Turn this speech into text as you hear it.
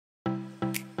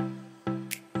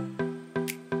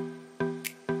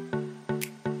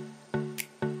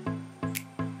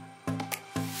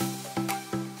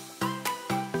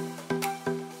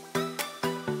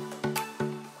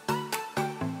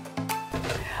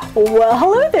Well,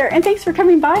 hello there, and thanks for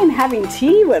coming by and having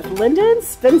tea with Linda and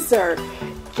Spencer.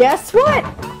 Guess what?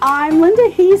 I'm Linda,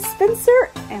 he's Spencer,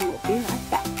 and we'll be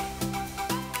right back.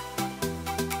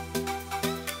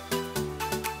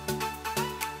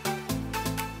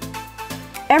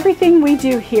 Everything we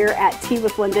do here at Tea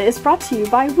with Linda is brought to you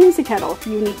by Whimsikettle,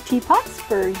 unique teapots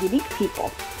for unique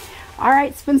people. All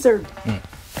right, Spencer,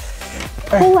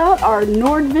 pull out our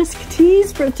Nordqvist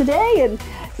teas for today, and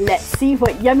let's see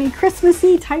what yummy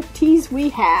Christmassy type teas we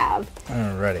have.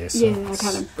 Alrighty, so yeah, I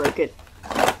kind of broke it.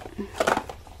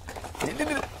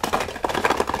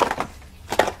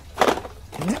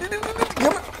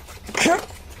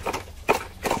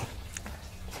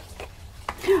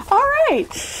 All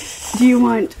right. Do you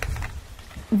want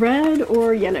red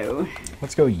or yellow?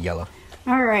 Let's go yellow.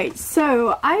 All right,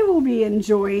 so I will be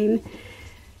enjoying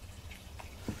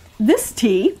this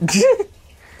tea.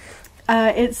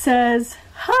 It says,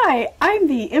 "Hi, I'm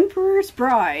the Emperor's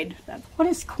Bride." What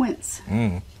is quince?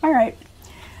 All right.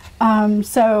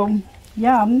 So,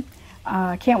 yum.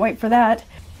 Can't wait for that.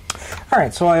 All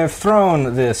right, so I have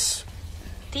thrown this.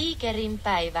 Tiikerin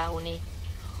päiväuni.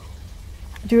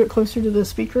 Do it closer to the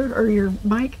speaker or your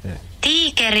mic. Yeah.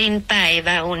 Tiikerin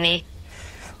päiväuni.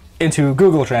 Into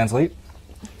Google Translate,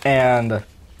 and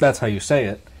that's how you say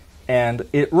it. And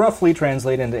it roughly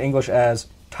translates into English as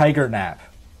tiger nap.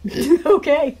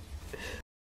 Okay.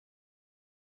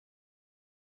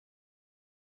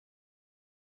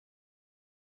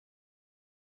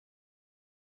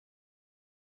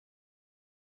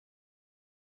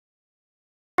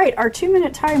 All right, our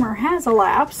 2-minute timer has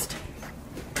elapsed.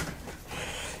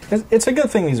 It's a good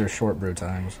thing these are short brew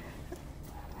times.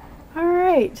 All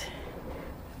right,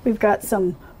 we've got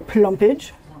some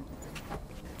plumpage.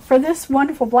 For this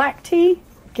wonderful black tea,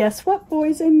 guess what,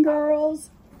 boys and girls?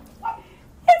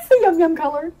 It's the yum yum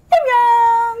color. Yum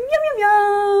yum, yum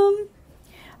yum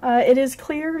yum. It is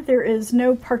clear, there is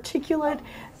no particulate.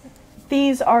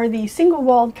 These are the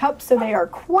single-walled cups, so they are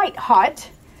quite hot.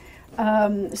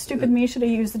 Stupid me, should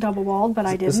have used the double-walled, but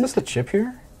I didn't. Is this the chip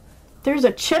here? There's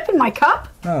a chip in my cup?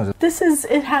 No.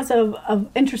 It has a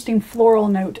interesting floral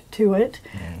note to it.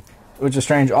 Which is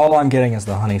strange. All I'm getting is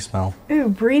the honey smell. Ooh,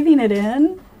 breathing it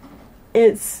in,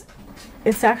 it's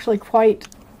actually quite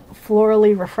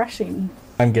florally refreshing.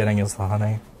 I'm getting is the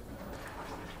honey.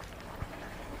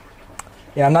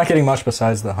 Yeah, I'm not getting much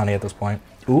besides the honey at this point.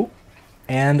 Ooh,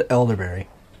 and elderberry.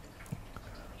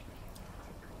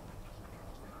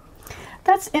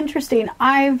 That's interesting.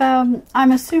 I'm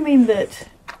assuming that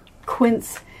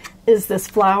quince is this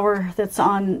flower that's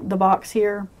on the box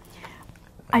here.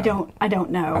 I don't know. I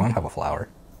don't have a flower.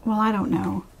 Well, I don't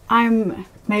know.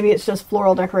 Maybe it's just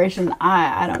floral decoration.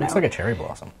 I don't know. It's like a cherry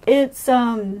blossom. It's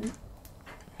the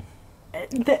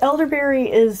elderberry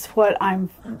is what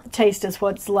taste is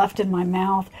what's left in my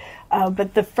mouth.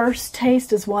 But the first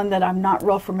taste is one that I'm not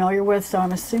real familiar with, so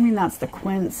I'm assuming that's the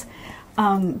quince.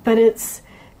 But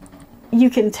you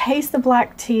can taste the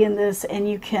black tea in this, and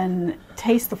you can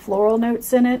taste the floral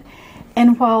notes in it.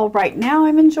 And while right now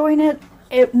I'm enjoying it,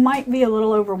 it might be a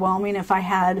little overwhelming if I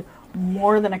had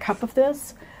more than a cup of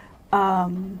this. I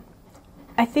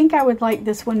think I would like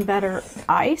this one better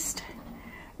iced,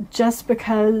 just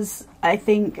because I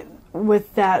think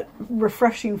with that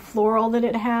refreshing floral that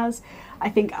it has, I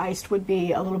think iced would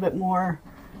be a little bit more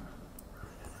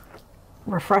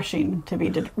refreshing, to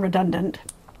be redundant.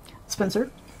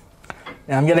 Spencer?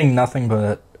 Yeah, I'm getting nothing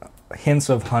but hints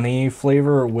of honey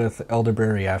flavor with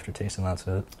elderberry aftertaste, and that's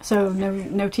it. So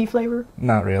no tea flavor?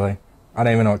 Not really. I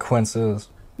don't even know what quince is.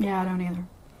 Yeah, I don't either.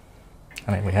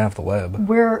 I mean, we have the web.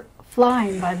 We're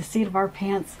flying by the seat of our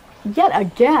pants yet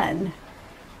again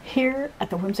here at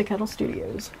the Whimsikettle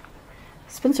Studios.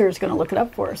 Spencer is going to look it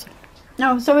up for us.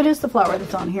 No, so it is the flower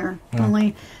that's on here. Yeah.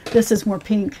 Only this is more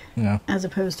pink as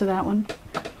opposed to that one.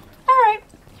 All right.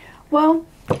 Well,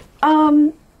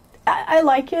 I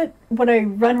like it. Would I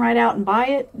run right out and buy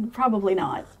it? Probably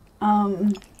not.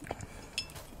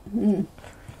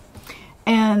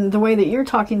 And the way that you're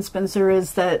talking, Spencer,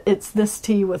 is that it's this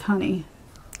tea with honey.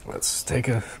 Let's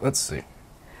see.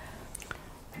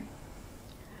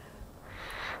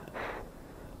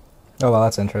 Oh, well,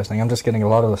 that's interesting. I'm just getting a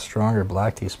lot of the stronger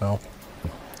black tea smell.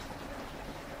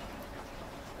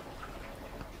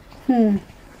 I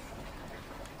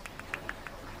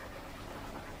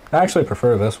actually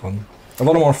prefer this one. A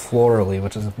little more florally,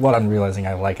 which is what I'm realizing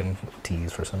I like in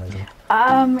teas for some reason.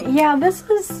 Yeah, this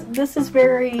is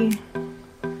very,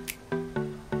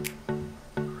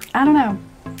 I don't know.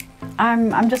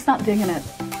 I'm just not digging it.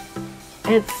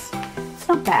 It's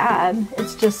not bad.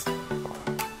 It's just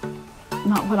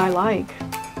not what I like.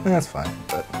 That's fine,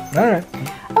 but all right.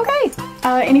 Okay.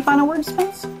 Any final words,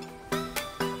 Spence?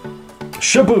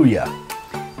 Shibuya.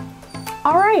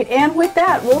 All right, and with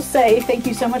that, we'll say thank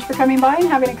you so much for coming by and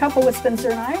having a couple with Spencer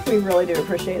and I. We really do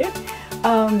appreciate it.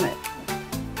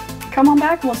 Come on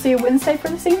back, and we'll see you Wednesday for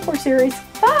the Singapore series.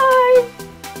 Bye!